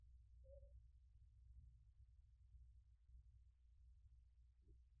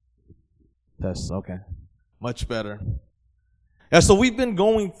Test, okay. Much better. Yeah, so we've been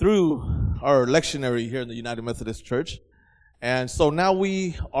going through our lectionary here in the United Methodist Church. And so now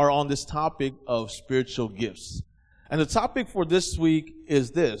we are on this topic of spiritual gifts. And the topic for this week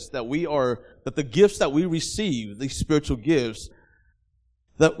is this, that the gifts that we receive, these spiritual gifts,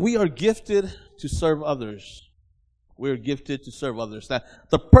 that we are gifted to serve others. We are gifted to serve others. That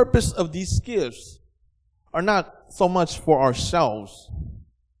the purpose of these gifts are not so much for ourselves,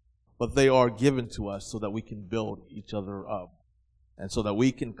 but they are given to us so that we can build each other up. And so that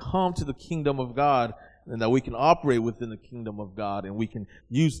we can come to the kingdom of God and that we can operate within the kingdom of God and we can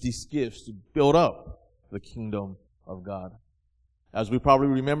use these gifts to build up the kingdom of God. As we probably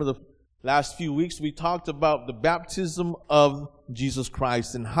remember the last few weeks, we talked about the baptism of Jesus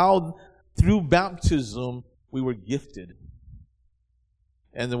Christ and how through baptism we were gifted.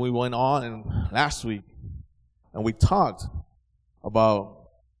 And then we went on and last week and we talked about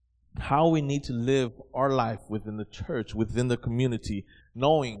how we need to live our life within the church, within the community,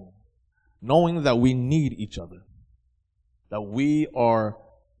 knowing that we need each other, that we are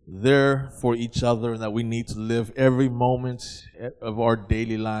there for each other, and that we need to live every moment of our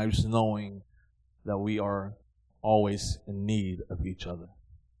daily lives knowing that we are always in need of each other.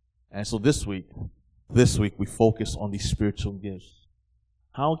 And so this week we focus on these spiritual gifts.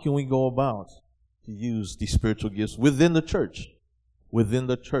 How can we go about to use these spiritual gifts within the church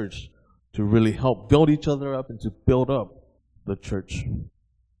to really help build each other up and to build up the church?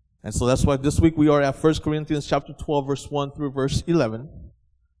 And so that's why this week we are at 1 Corinthians chapter 12, verse 1 through verse 11.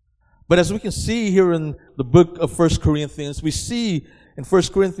 But as we can see here in the book of 1 Corinthians, we see in 1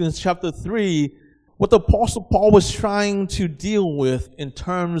 Corinthians chapter 3 what the Apostle Paul was trying to deal with in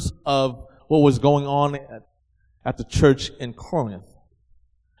terms of what was going on at the church in Corinth.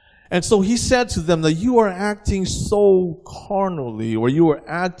 And so he said to them that you are acting so carnally, or you are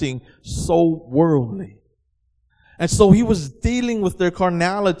acting so worldly. And so he was dealing with their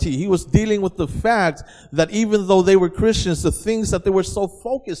carnality. He was dealing with the fact that even though they were Christians, the things that they were so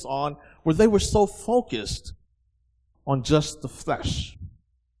focused on were they were so focused on just the flesh.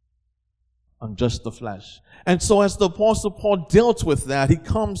 On just the flesh. And so as the Apostle Paul dealt with that, he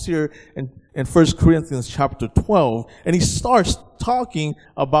comes here in 1 Corinthians chapter 12, and he starts talking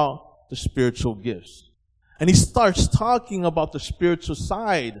about the spiritual gifts. And he starts talking about the spiritual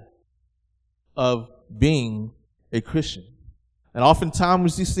side of being a Christian. And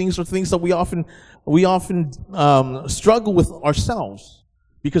oftentimes these things are things that we often struggle with ourselves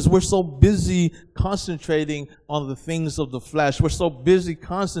because we're so busy concentrating on the things of the flesh. We're so busy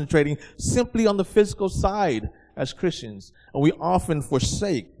concentrating simply on the physical side as Christians. And we often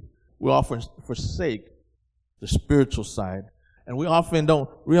forsake the spiritual side. And we often don't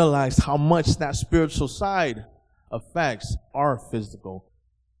realize how much that spiritual side affects our physical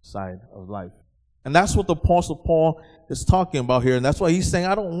side of life. And that's what the Apostle Paul is talking about here. And that's why he's saying,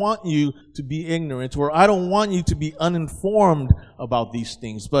 I don't want you to be ignorant, or I don't want you to be uninformed about these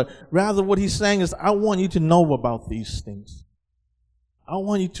things. But rather what he's saying is, I want you to know about these things. I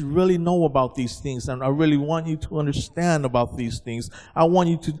want you to really know about these things. And I really want you to understand about these things. I want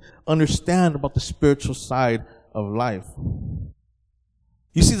you to understand about the spiritual side of life.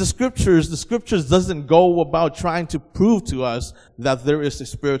 You see, the scriptures doesn't go about trying to prove to us that there is a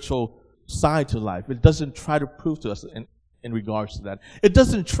spiritual side to life. It doesn't try to prove to us in regards to that. It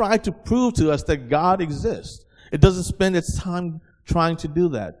doesn't try to prove to us that God exists. It doesn't spend its time trying to do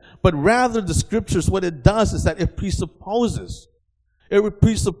that. But rather the scriptures, what it does is that it presupposes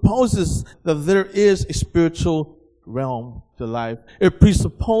that there is a spiritual realm to life. It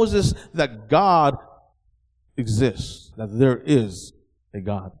presupposes that God exists, that there is a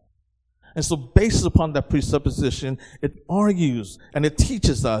God. And so based upon that presupposition, it argues and it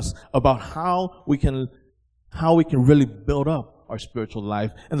teaches us about how we can really build up our spiritual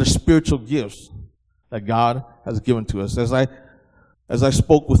life and the spiritual gifts that God has given to us. As I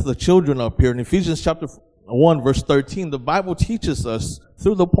spoke with the children up here in Ephesians chapter 1 verse 13, the Bible teaches us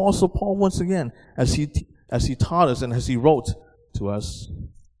through the Apostle Paul once again, as he taught us and as he wrote to us,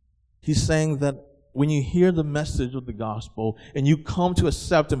 he's saying that when you hear the message of the gospel and you come to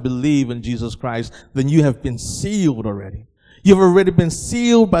accept and believe in Jesus Christ, then you have been sealed already. You've already been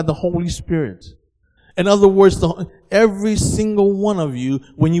sealed by the Holy Spirit. In other words, every single one of you,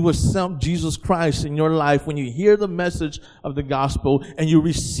 when you accept Jesus Christ in your life, when you hear the message of the gospel and you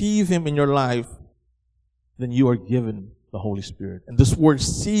receive Him in your life, then you are given the Holy Spirit. And this word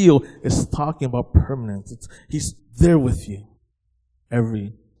seal is talking about permanence. He's there with you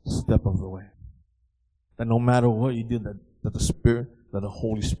every step of the way. That no matter what you do, that that the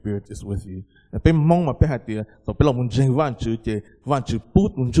Holy Spirit is with you. Pe mong ma pe ha tia so pe lo mun jing van chu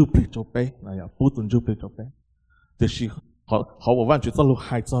put mun chu pe cho pe na ya put mun chu pe cho pe. De shi họ bảo van chu to lo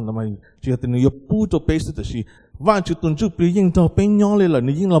hai zon la mai chi ta ni yo pu cho pe se de shi van chu tun chu pe yin to pe nyo le la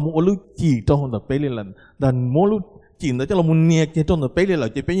ni yin la mo lu chi to hon da pe le lan dan mo lu chỉ nữa cho là muốn nghe cái trong đó bây giờ là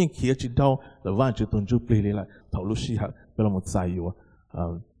cái bây giờ kia chỉ đâu là vạn chữ tuần chúc bây giờ là thầu lúc xí hạt bây giờ một sai yếu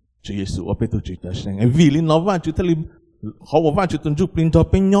Chúa Giêsu ở bên tôi chỉ cho sang vì lý nó vạn chữ thế là họ bảo vạn chữ tuần chúc bây giờ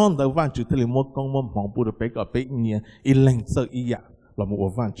bây nhon là vạn chữ thế là một con một mong bùa bây giờ bây nhẹ ý lạnh sợ ý dạ là một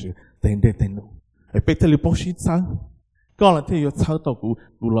vạn chữ tên đây tên đó bây giờ là bao nhiêu sáng con là thế là sáng tao cụ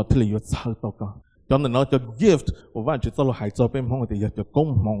là thế là sáng tao con cho nên nó cho gift một vạn chữ tao là hải cho bên mong thì cho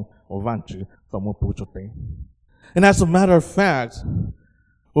công mong một vạn chữ tao một bùa cho bên. And as a matter of fact,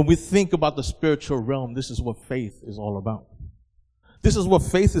 when we think about the spiritual realm, this is what faith is all about. This is what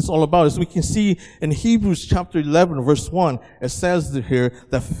faith is all about. As we can see in Hebrews chapter 11, verse 1, it says here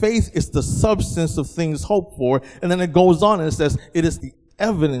that faith is the substance of things hoped for. And then it goes on and it says, it is the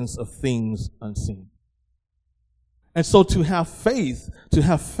evidence of things unseen. And so to have faith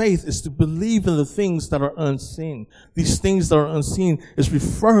is to believe in the things that are unseen. These things that are unseen is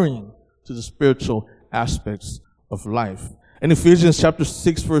referring to the spiritual aspects of life. In Ephesians chapter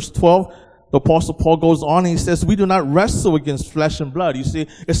 6 verse 12, the Apostle Paul goes on and he says, we do not wrestle against flesh and blood. You see,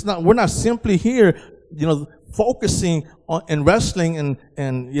 we're not simply here, focusing on and wrestling and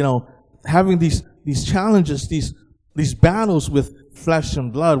having these challenges, these battles with flesh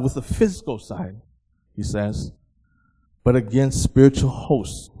and blood, with the physical side, he says, but against spiritual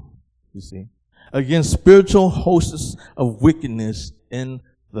hosts, you see, against spiritual hosts of wickedness in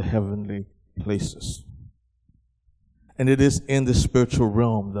the heavenly places. And it is in the spiritual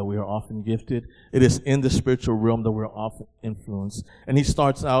realm that we are often gifted. It is in the spiritual realm that we are often influenced. And he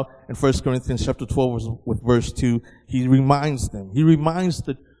starts out in 1 Corinthians chapter 12 with verse 2. He reminds them. He reminds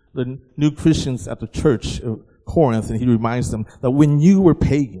the new Christians at the church of Corinth, and he reminds them that when you were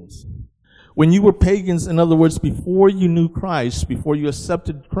pagans, in other words, before you knew Christ, before you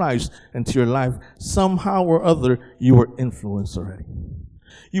accepted Christ into your life, somehow or other, you were influenced already.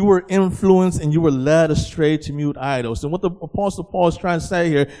 You were influenced and you were led astray to mute idols. And what the Apostle Paul is trying to say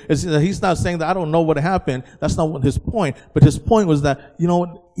here is that he's not saying that I don't know what happened. That's not what his point. But his point was that,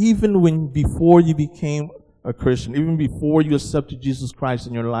 even before you became a Christian, even before you accepted Jesus Christ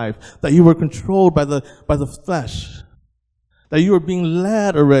in your life, that you were controlled by the flesh. That you were being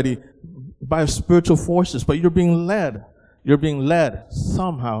led already by spiritual forces, but you're being led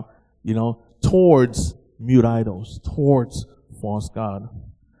somehow, towards mute idols, towards false God.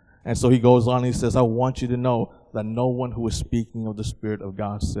 And so he goes on, he says, I want you to know that no one who is speaking of the Spirit of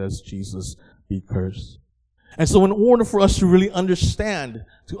God says Jesus be cursed. And so in order for us to really understand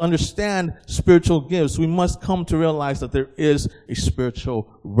spiritual gifts, we must come to realize that there is a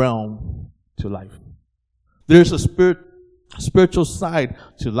spiritual realm to life. There's a spiritual side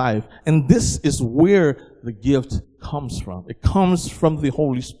to life. And this is where the gift comes from. It comes from the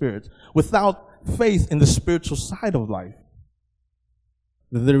Holy Spirit. Without faith in the spiritual side of life,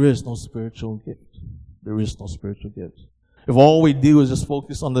 there is no spiritual gift. There is no spiritual gift. If all we do is just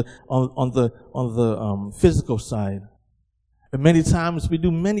focus on the physical side, and many times we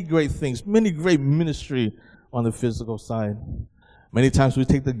do many great things, many great ministry on the physical side. Many times we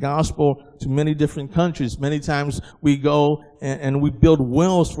take the gospel to many different countries. Many times we go and we build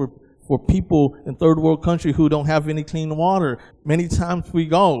wells for people in third world country who don't have any clean water. Many times we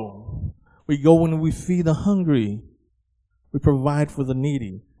go when we feed the hungry. We provide for the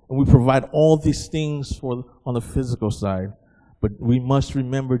needy. And we provide all these things on the physical side. But we must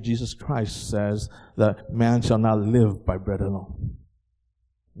remember Jesus Christ says that man shall not live by bread alone.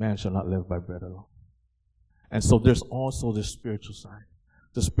 Man shall not live by bread alone. And so there's also the spiritual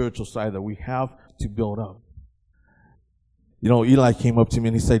side that we have to build up. Eli came up to me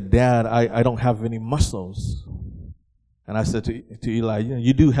and he said, Dad, I don't have any muscles. And I said to Eli,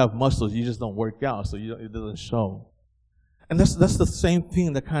 you do have muscles, you just don't work out, so it doesn't show. And that's the same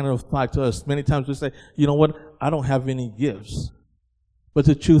thing that kind of applies to us. Many times we say, you know what, I don't have any gifts. But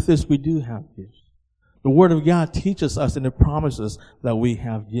the truth is we do have gifts. The Word of God teaches us and it promises that we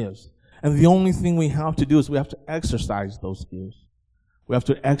have gifts. And the only thing we have to do is we have to exercise those gifts. We have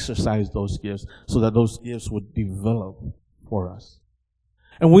to exercise those gifts so that those gifts would develop for us.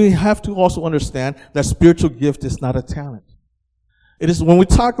 And we have to also understand that spiritual gift is not a talent. It is, when we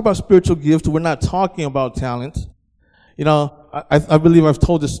talk about spiritual gift, we're not talking about talent. I believe I've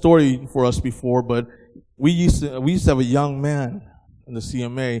told this story for us before, but we used to have a young man in the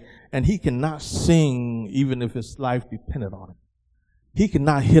CMA, and he cannot sing even if his life depended on it. He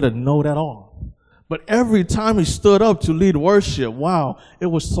cannot hit a note at all. But every time he stood up to lead worship, wow, it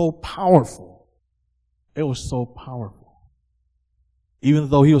was so powerful. It was so powerful. Even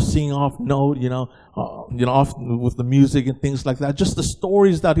though he was singing off note, off with the music and things like that, just the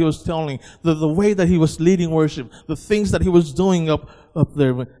stories that he was telling, the way that he was leading worship, the things that he was doing up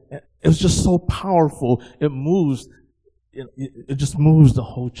there, it was just so powerful. It moves, it just moves the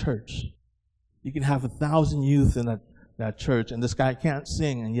whole church. You can have 1,000 youth in that church, and this guy can't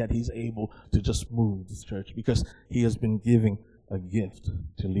sing, and yet he's able to just move this church because he has been given a gift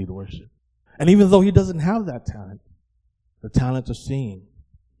to lead worship. And even though he doesn't have that talent, the talent of singing,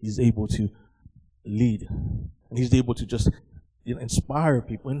 he's able to lead. And he's able to just inspire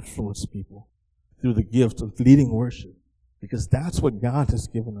people, influence people through the gift of leading worship. Because that's what God has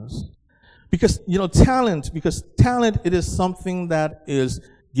given us. Because talent, it is something that is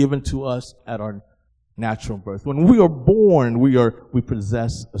given to us at our natural birth. When we are born, we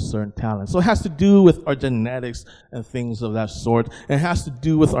possess a certain talent. So it has to do with our genetics and things of that sort. It has to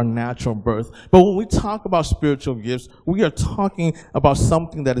do with our natural birth. But when we talk about spiritual gifts, we are talking about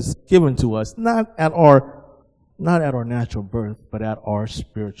something that is given to us, not at our natural birth, but at our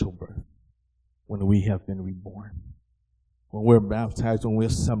spiritual birth, when we have been reborn. When we're baptized, when we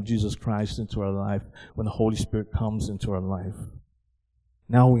accept Jesus Christ into our life, when the Holy Spirit comes into our life.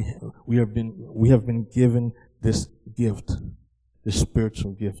 Now we have been given this gift, this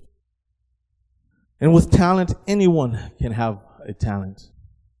spiritual gift. And with talent, anyone can have a talent.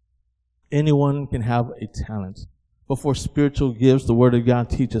 Anyone can have a talent. But for spiritual gifts, the Word of God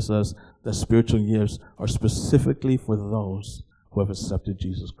teaches us that spiritual gifts are specifically for those who have accepted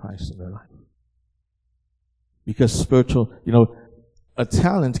Jesus Christ in their life. Because a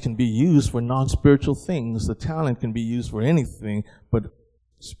talent can be used for non-spiritual things. A talent can be used for anything, but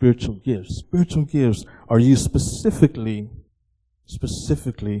spiritual gifts are used specifically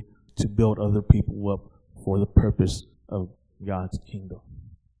to build other people up for the purpose of God's kingdom.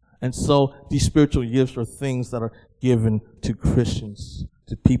 And so these spiritual gifts are things that are given to Christians,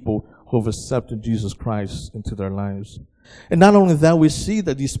 to people who have accepted Jesus Christ into their lives. And not only that, we see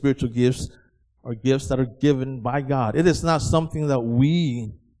that these spiritual gifts are gifts that are given by God. It is not something that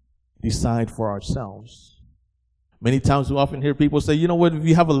we decide for ourselves. Many times we often hear people say, if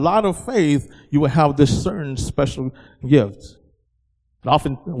you have a lot of faith, you will have this certain special gift.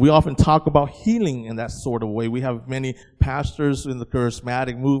 We often talk about healing in that sort of way. We have many pastors in the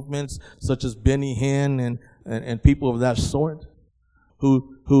charismatic movements, such as Benny Hinn and people of that sort,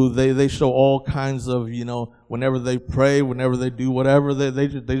 who they show all kinds of, whenever they pray, whenever they do whatever, they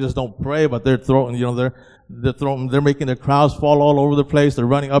just don't pray, but they're throwing, they're making the crowds fall all over the place. They're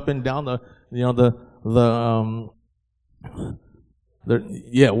running up and down what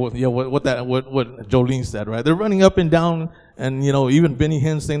Jolene said, right? They're running up and down, and even Benny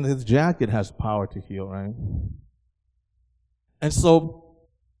Hinn saying that his jacket has power to heal, right? And so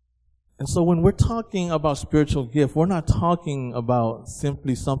when we're talking about spiritual gift, we're not talking about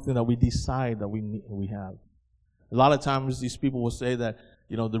simply something that we decide that we have. A lot of times these people will say that,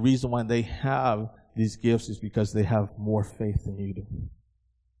 the reason why they have these gifts is because they have more faith than you do.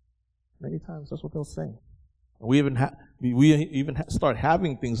 Many times that's what they'll say. We even start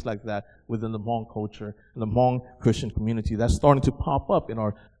having things like that within the Hmong culture, the Hmong Christian community. That's starting to pop up in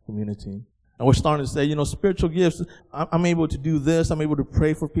our community. And we're starting to say, spiritual gifts, I'm able to do this, I'm able to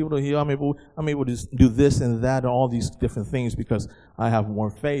pray for people to heal, I'm able to do this and that and all these different things because I have more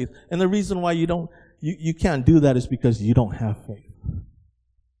faith. And the reason why you can't do that is because you don't have faith.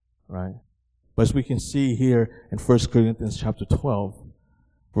 Right? But as we can see here in 1 Corinthians chapter 12,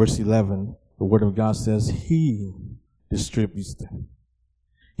 verse 11, the Word of God says, He distributes them.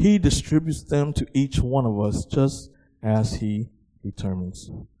 He distributes them to each one of us just as He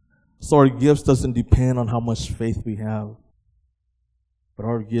determines. So our gifts doesn't depend on how much faith we have, but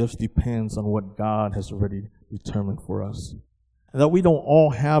our gifts depends on what God has already determined for us. And that we don't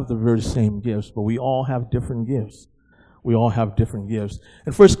all have the very same gifts, but we all have different gifts. We all have different gifts.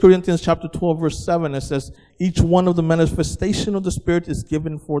 In 1 Corinthians chapter 12, verse 7, it says, each one of the manifestation of the Spirit is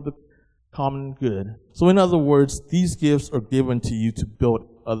given for the common good. So in other words, these gifts are given to you to build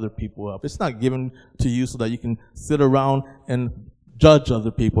other people up. It's not given to you so that you can sit around and judge other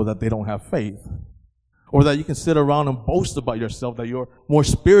people that they don't have faith. Or that you can sit around and boast about yourself that you're more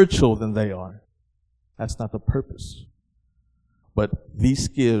spiritual than they are. That's not the purpose. But these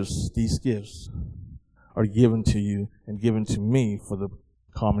gifts are given to you and given to me for the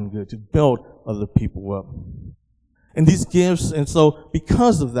common good, to build other people up. And these gifts, and so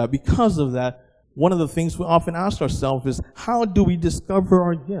because of that, one of the things we often ask ourselves is, how do we discover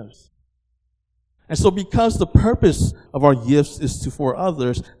our gifts? And so because the purpose of our gifts is for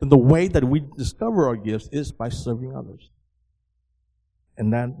others, then the way that we discover our gifts is by serving others.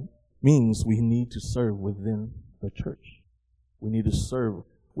 And that means we need to serve within the church. We need to serve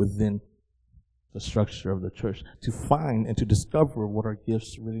within the structure of the church to find and to discover what our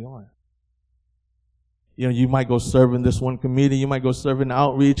gifts really are. You know, you might go serve in this one committee, you might go serve in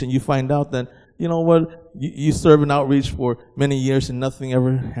outreach, and you find out that, you know what, you serve in outreach for many years and nothing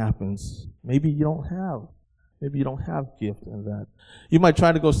ever happens. Maybe you don't have gift in that. You might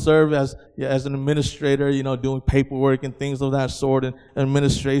try to go serve as an administrator, you know, doing paperwork and things of that sort and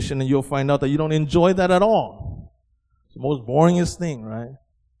administration, and you'll find out that you don't enjoy that at all. It's the most boringest thing, right?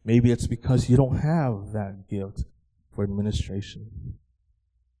 Maybe it's because you don't have that gift for administration.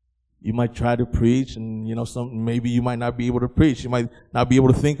 You might try to preach, and you know, maybe you might not be able to preach. You might not be able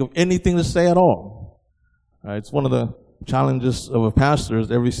to think of anything to say at all. Right? It's one of the challenges of a pastor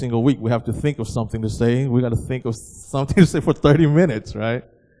is every single week we have to think of something to say. We got to think of something to say for 30 minutes, right?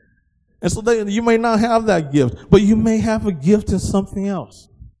 And so you may not have that gift, but you may have a gift in something else.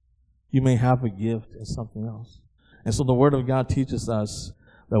 You may have a gift in something else. And so the Word of God teaches us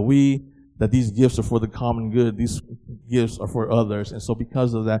that these gifts are for the common good. These gifts are for others. And so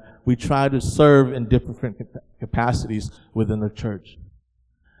because of that, we try to serve in different capacities within the church.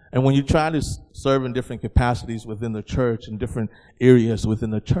 And when you try to serve in different capacities within the church, in different areas within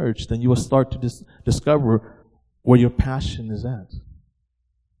the church, then you will start to discover where your passion is at.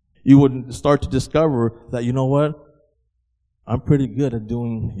 You would start to discover that, you know what? I'm pretty good at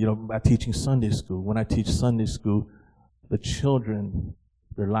at teaching Sunday school. When I teach Sunday school, the children,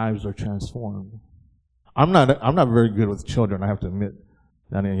 their lives are transformed. I'm not very good with children, I have to admit.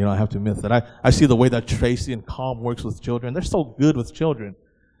 I have to admit that. I see the way that Tracy and Calm works with children. They're so good with children.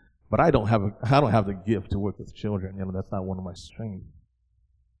 But I don't have the gift to work with children. That's not one of my strengths.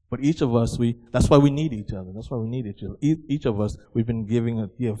 But each of us, that's why we need each other. That's why we need each other. Each of us, we've been giving a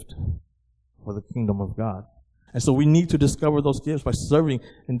gift for the kingdom of God. And so we need to discover those gifts by serving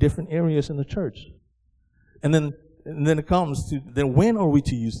in different areas in the church. And then it comes to, then when are we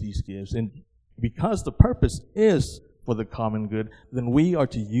to use these gifts? And because the purpose is for the common good, then we are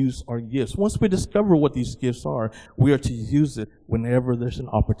to use our gifts. Once we discover what these gifts are, we are to use it whenever there's an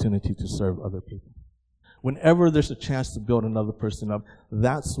opportunity to serve other people. Whenever there's a chance to build another person up,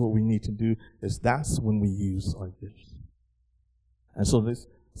 that's what we need to do, that's when we use our gifts. And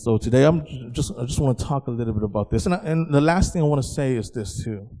so today I just want to talk a little bit about this. And the last thing I want to say is this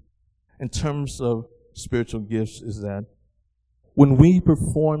too. In terms of spiritual gifts, is that when we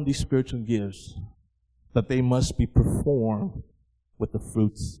perform these spiritual gifts, that they must be performed with the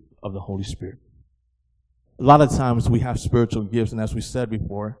fruits of the Holy Spirit. A lot of times we have spiritual gifts, and as we said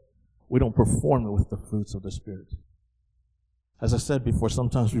before, we don't perform it with the fruits of the Spirit. As I said before,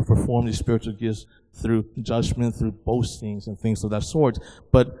 sometimes we perform these spiritual gifts through judgment, through boastings and things of that sort.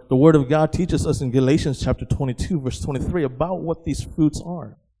 But the Word of God teaches us in Galatians chapter 22, verse 23, about what these fruits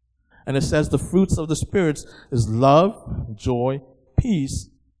are. And it says the fruits of the Spirit is love, joy, peace,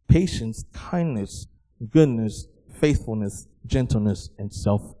 patience, kindness, goodness, faithfulness, gentleness, and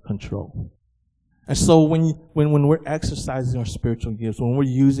self-control. And so when we're exercising our spiritual gifts, when we're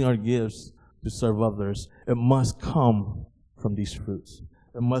using our gifts to serve others, it must come from these fruits.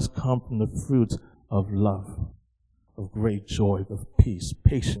 It must come from the fruits of love, of great joy, of peace,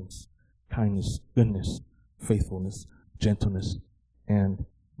 patience, kindness, goodness, faithfulness, gentleness, and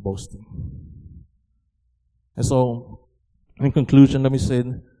boasting. And so, in conclusion, let me say,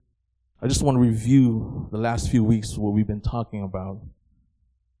 I just want to review the last few weeks what we've been talking about.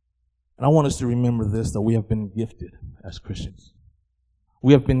 And I want us to remember this, that we have been gifted as Christians.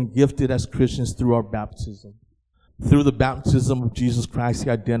 We have been gifted as Christians through our baptism. Through the baptism of Jesus Christ, He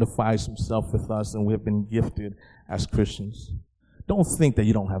identifies Himself with us, and we have been gifted as Christians. Don't think that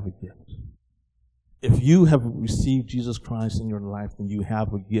you don't have a gift. If you have received Jesus Christ in your life, then you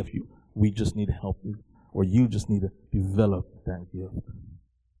have a gift. We just need to help you, or you just need to develop that gift.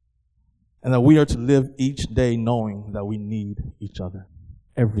 And that we are to live each day knowing that we need each other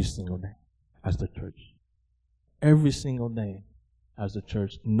every single day as the church. Every single day as the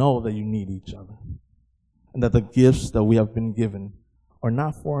church, know that you need each other. And that the gifts that we have been given are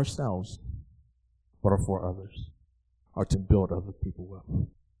not for ourselves, but are for others, are to build other people up.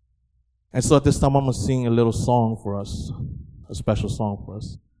 And so at this time, I'm going to sing a little song for us, a special song for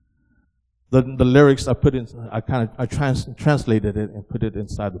us. The lyrics I translated it and put it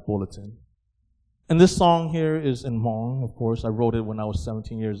inside the bulletin. And this song here is in Hmong, of course. I wrote it when I was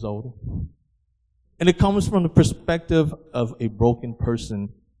 17 years old. And it comes from the perspective of a broken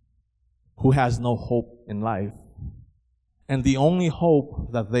person who has no hope in life. And the only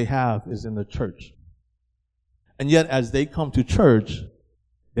hope that they have is in the church. And yet, as they come to church,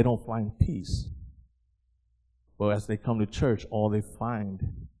 they don't find peace. But as they come to church, all they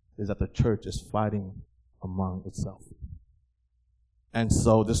find is that the church is fighting among itself. And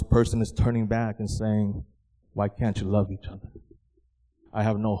so this person is turning back and saying, why can't you love each other? I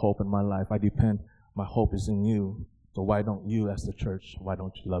have no hope in my life. My hope is in you. So why don't you, as the church, why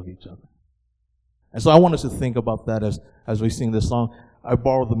don't you love each other? And so I want us to think about that as we sing this song. I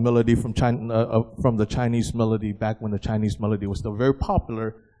borrowed the melody from the Chinese melody back when the Chinese melody was still very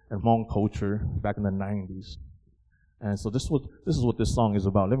popular in Hmong culture back in the 90s. And so this is what this song is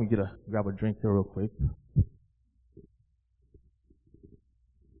about. Let me grab a drink here real quick.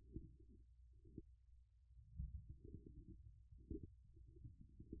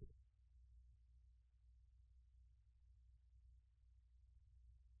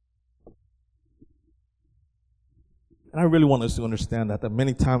 And I really want us to understand that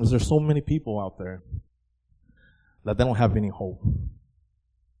many times there's so many people out there that they don't have any hope,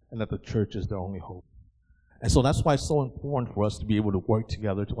 and that the church is their only hope. And so that's why it's so important for us to be able to work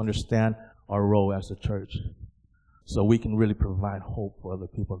together to understand our role as a church, so we can really provide hope for other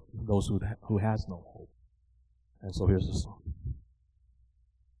people, those who has no hope. And so here's the song.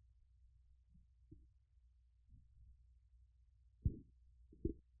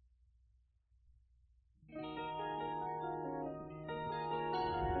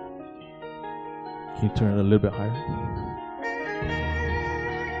 Can you turn it a little bit higher?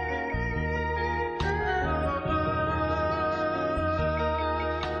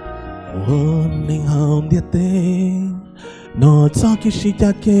 Ning home dia te no talki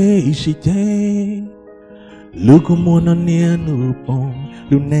shite Luku mono nia nupong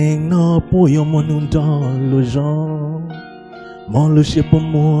lu neng no po yo monun don lu jon mon lu shipo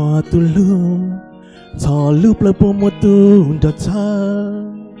mo tu lu ta lu pla po mo tu da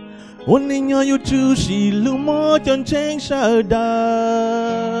ta One in your two, she lumo John Chang Shada.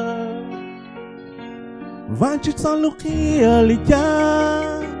 Vanchi San Lukia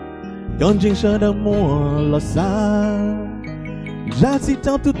Lika John Chang Shada more Losa. Jazzy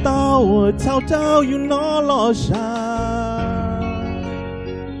Tao to Tao, Tao, you know Losha.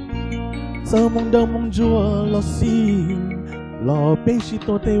 Samong da mong jua Losi, Lo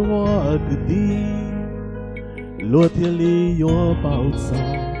Peshito te wa Gudi. Lo Tilly your bout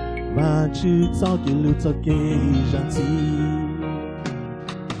song. Và chữ cho cái lưu cho cái giang chi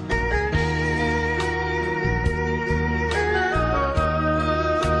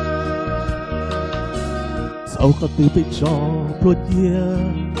sau khi từ bị cho pro dia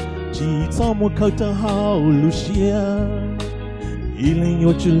chỉ cho một khâu thơ hao Lucia y lên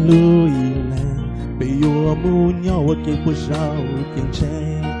yo chữ lưu y lên bị yo mu nhau ở cái bữa sau kinh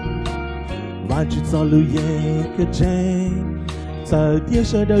chế và chữ cho lưu ye cái chế Sa dia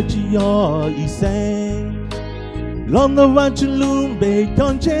sa da chia y se Long the van chu lum be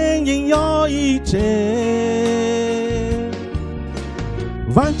con chen yin yo y che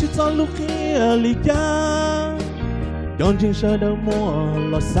Van chu ta lu kia li ka Con chen sa da mo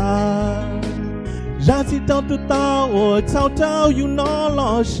lo sa Ra si tao tu tao o tao you know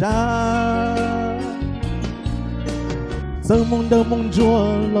lo sha Sa mong da mong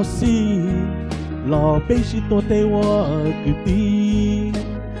jua lo si Lo Peishi to te wa Gudi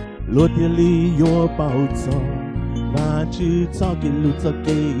Lo tia li yo bao tso Và chữ cho cái lưu cho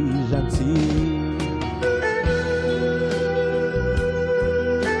cái giang chi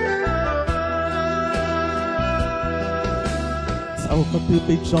Sau khi từ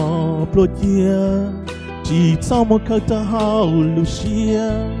bị cho pro dia Chỉ cho một khâu thơ hao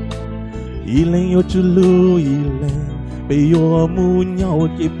Lucia Y lên yo chữ lưu y lên Bây giờ mu nhau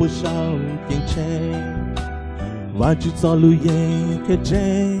cái bữa sau kinh chế và chữ cho lưu yên cái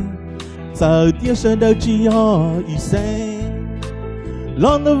chế giờ tia sơn đâu chỉ ho y se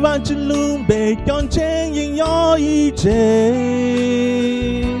lon the van chữ lưu bề con chế yên yo y chế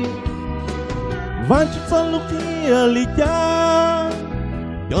van chữ cho lưu kia li cha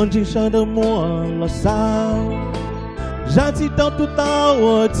con chỉ sơn đâu mua là sao ra chỉ tao tu tao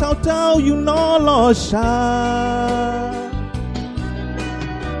ở tao you know lo sao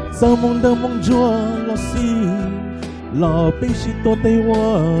Sao mong đâm mong jua lo si Lo Peishi to te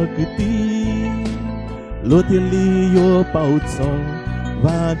wa Gudi Lo tia li yo bao tso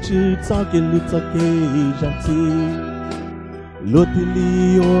Và chữ cho cái lưu cho cái giang chi Lo tia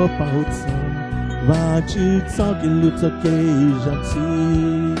li yo bao tso Và chữ cho cái lưu cho cái giang chi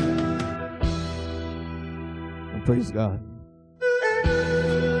Praise God.